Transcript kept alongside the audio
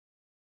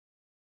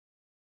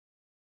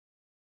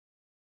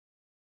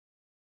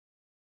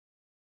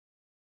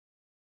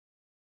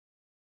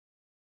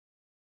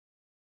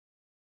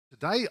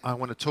today I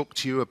want to talk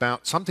to you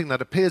about something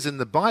that appears in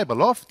the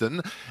Bible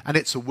often, and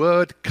it's a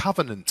word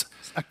covenant.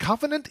 A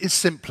covenant is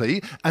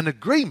simply an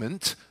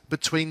agreement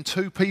between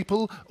two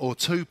people or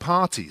two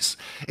parties.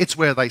 It's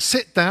where they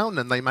sit down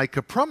and they make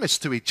a promise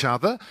to each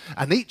other,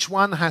 and each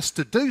one has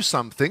to do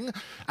something,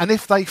 and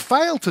if they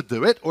fail to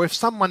do it, or if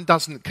someone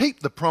doesn't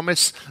keep the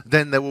promise,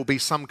 then there will be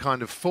some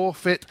kind of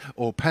forfeit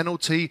or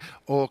penalty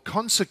or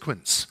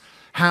consequence.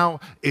 How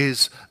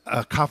is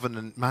a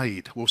covenant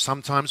made? Well,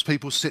 sometimes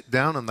people sit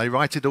down and they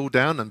write it all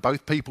down and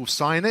both people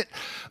sign it,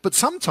 but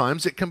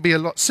sometimes it can be a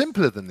lot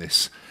simpler than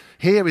this.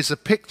 Here is a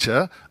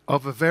picture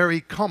of a very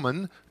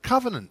common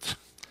covenant.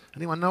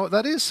 Anyone know what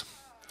that is?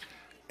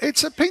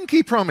 It's a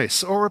pinky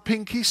promise or a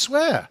pinky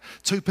swear.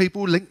 Two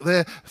people link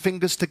their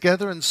fingers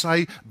together and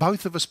say,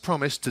 both of us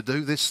promise to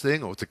do this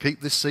thing or to keep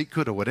this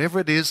secret or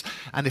whatever it is.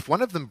 And if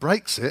one of them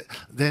breaks it,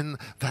 then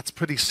that's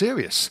pretty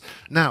serious.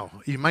 Now,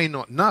 you may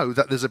not know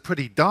that there's a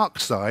pretty dark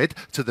side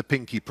to the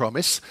pinky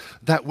promise,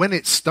 that when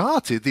it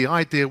started, the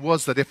idea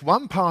was that if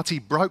one party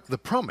broke the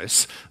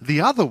promise, the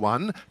other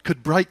one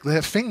could break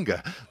their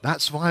finger.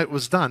 That's why it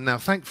was done. Now,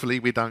 thankfully,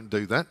 we don't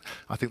do that.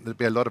 I think there'd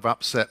be a lot of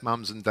upset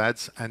mums and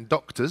dads and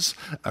doctors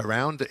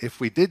around if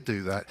we did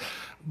do that.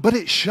 But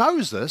it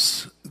shows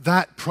us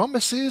that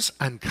promises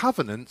and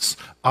covenants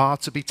are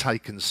to be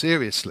taken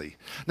seriously.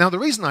 Now, the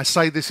reason I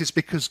say this is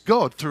because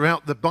God,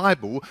 throughout the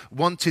Bible,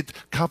 wanted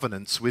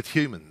covenants with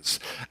humans.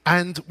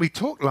 And we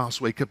talked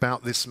last week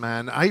about this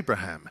man,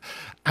 Abraham.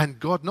 And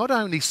God not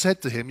only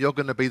said to him, you're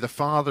going to be the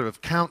father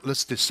of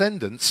countless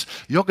descendants,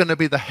 you're going to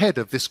be the head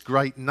of this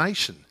great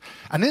nation.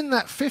 And in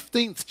that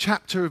 15th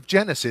chapter of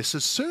Genesis,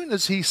 as soon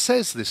as he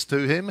says this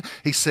to him,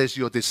 he says,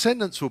 your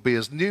descendants will be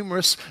as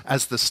numerous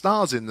as the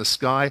stars in the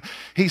sky.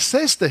 He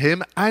says to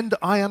him, and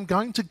I am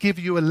going to give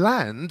you a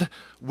land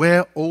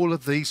where all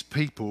of these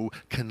people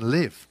can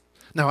live.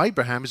 Now,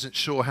 Abraham isn't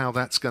sure how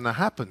that's going to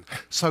happen.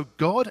 So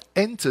God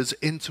enters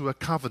into a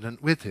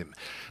covenant with him.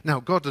 Now,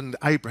 God and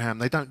Abraham,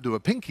 they don't do a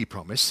pinky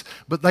promise,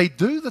 but they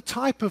do the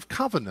type of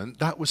covenant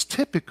that was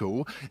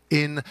typical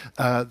in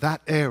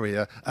that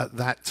area at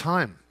that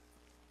time.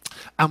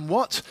 And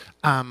what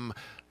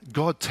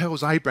God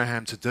tells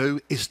Abraham to do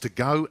is to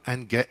go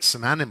and get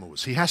some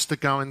animals. He has to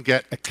go and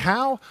get a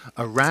cow,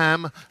 a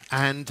ram,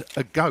 and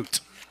a goat.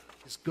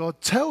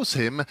 God tells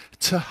him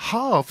to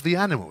halve the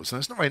animals. Now,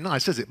 it's not very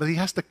nice, is it? But he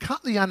has to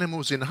cut the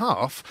animals in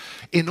half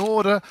in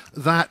order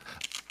that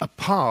a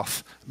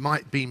path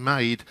might be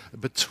made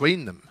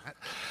between them.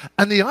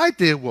 And the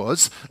idea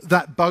was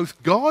that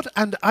both God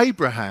and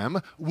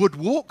Abraham would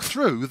walk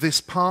through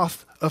this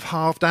path of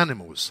halved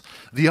animals.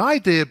 The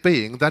idea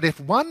being that if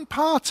one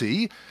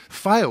party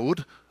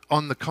failed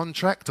on the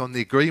contract, on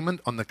the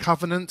agreement, on the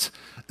covenant,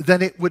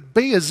 then it would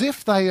be as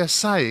if they are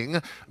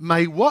saying,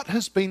 may what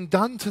has been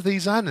done to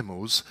these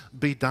animals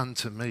be done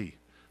to me.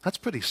 That's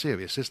pretty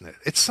serious, isn't it?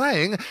 It's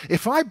saying,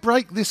 if I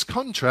break this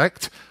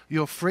contract,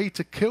 you're free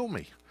to kill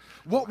me.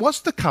 What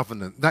was the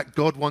covenant that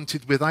God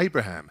wanted with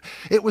Abraham?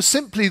 It was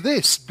simply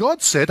this.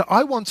 God said,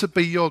 I want to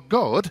be your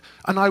God,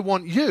 and I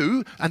want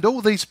you and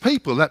all these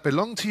people that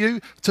belong to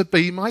you to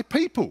be my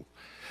people.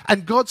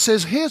 And God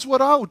says, here's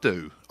what I'll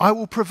do. I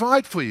will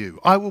provide for you.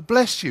 I will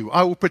bless you.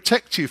 I will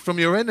protect you from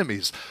your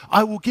enemies.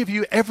 I will give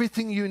you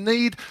everything you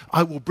need.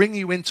 I will bring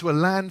you into a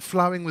land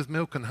flowing with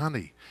milk and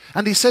honey.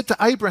 And he said to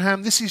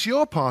Abraham, this is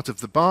your part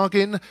of the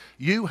bargain.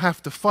 You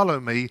have to follow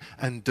me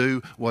and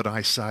do what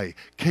I say.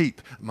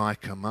 Keep my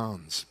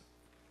commands.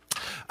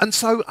 And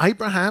so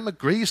Abraham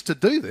agrees to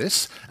do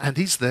this, and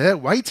he's there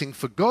waiting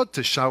for God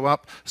to show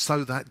up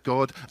so that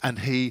God and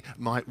he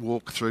might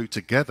walk through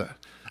together.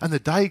 And the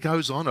day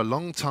goes on a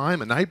long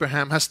time, and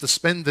Abraham has to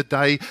spend the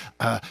day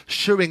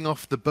shooing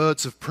off the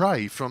birds of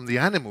prey from the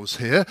animals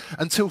here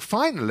until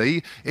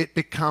finally it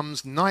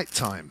becomes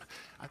nighttime.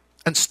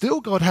 And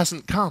still God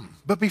hasn't come.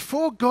 But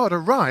before God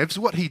arrives,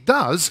 what he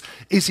does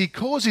is he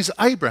causes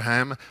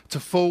Abraham to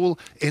fall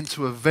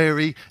into a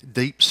very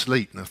deep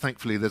sleep. Now,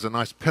 thankfully, there's a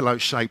nice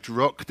pillow-shaped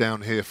rock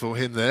down here for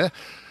him there.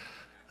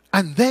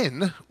 And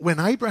then, when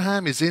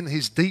Abraham is in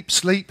his deep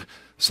sleep,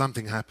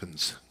 something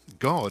happens.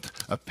 God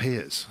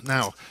appears.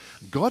 Now,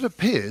 God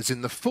appears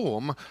in the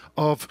form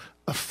of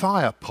a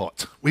fire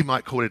pot. We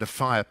might call it a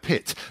fire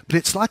pit, but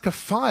it's like a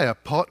fire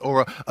pot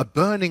or a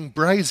burning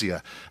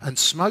brazier, and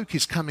smoke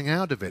is coming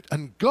out of it.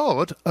 And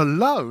God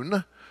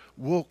alone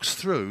walks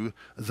through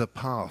the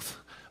path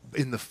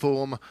in the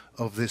form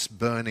of this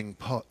burning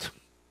pot.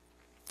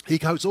 He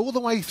goes all the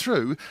way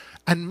through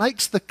and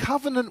makes the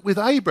covenant with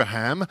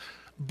Abraham,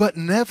 but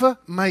never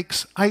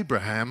makes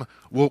Abraham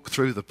walk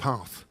through the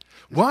path.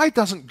 Why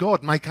doesn't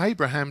God make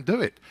Abraham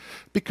do it?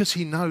 Because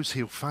he knows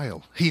he'll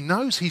fail. He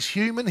knows he's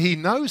human. He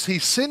knows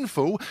he's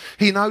sinful.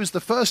 He knows the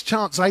first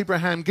chance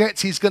Abraham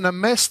gets, he's going to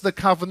mess the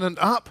covenant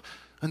up,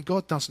 and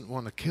God doesn't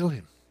want to kill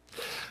him.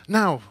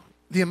 Now,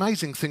 the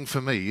amazing thing for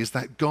me is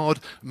that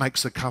God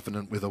makes a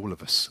covenant with all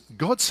of us.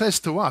 God says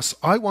to us,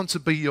 I want to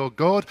be your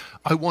God.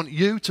 I want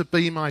you to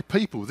be my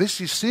people.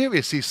 This is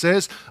serious, he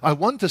says. I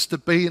want us to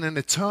be in an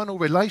eternal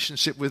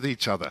relationship with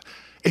each other.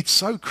 It's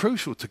so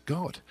crucial to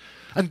God.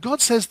 And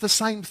God says the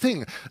same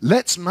thing.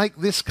 Let's make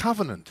this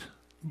covenant.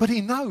 But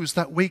he knows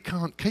that we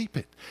can't keep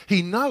it.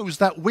 He knows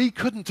that we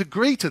couldn't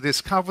agree to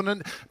this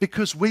covenant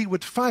because we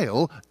would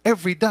fail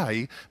every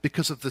day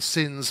because of the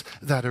sins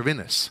that are in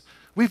us.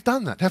 We've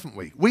done that, haven't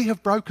we? We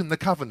have broken the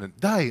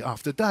covenant day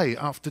after day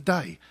after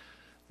day.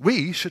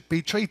 We should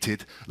be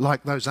treated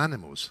like those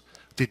animals.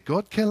 Did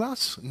God kill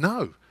us?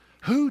 No.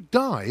 Who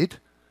died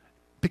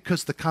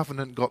because the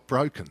covenant got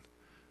broken?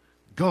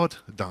 God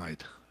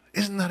died.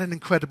 Isn't that an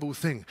incredible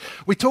thing?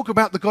 We talk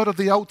about the God of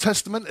the Old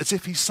Testament as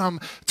if he's some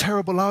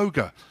terrible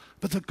ogre.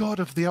 But the God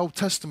of the Old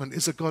Testament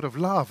is a God of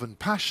love and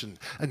passion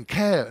and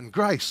care and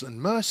grace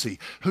and mercy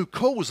who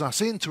calls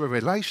us into a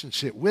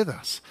relationship with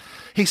us.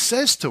 He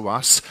says to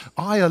us,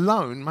 I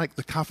alone make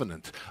the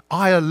covenant.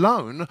 I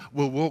alone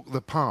will walk the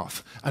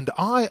path. And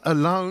I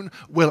alone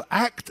will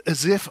act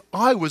as if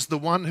I was the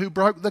one who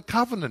broke the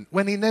covenant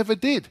when he never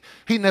did.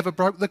 He never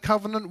broke the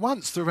covenant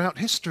once throughout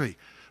history.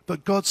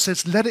 But God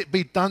says, let it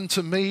be done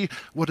to me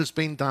what has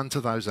been done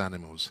to those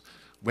animals.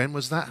 When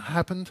was that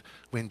happened?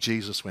 When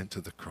Jesus went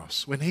to the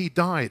cross. When he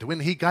died,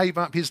 when he gave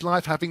up his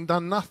life having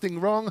done nothing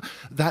wrong,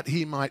 that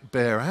he might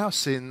bear our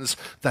sins,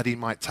 that he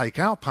might take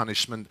our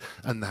punishment,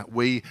 and that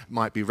we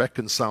might be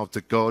reconciled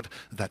to God,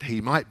 that he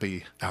might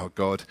be our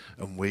God,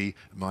 and we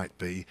might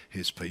be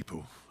his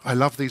people. I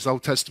love these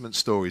Old Testament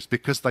stories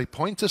because they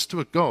point us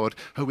to a God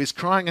who is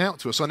crying out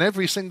to us on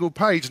every single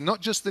page, not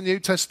just the New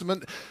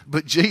Testament,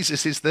 but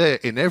Jesus is there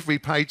in every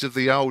page of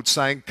the Old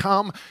saying,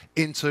 come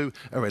into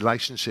a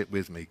relationship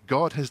with me.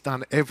 God has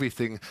done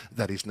everything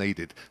that is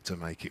needed to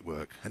make it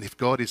work. And if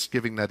God is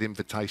giving that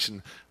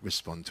invitation,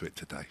 respond to it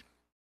today.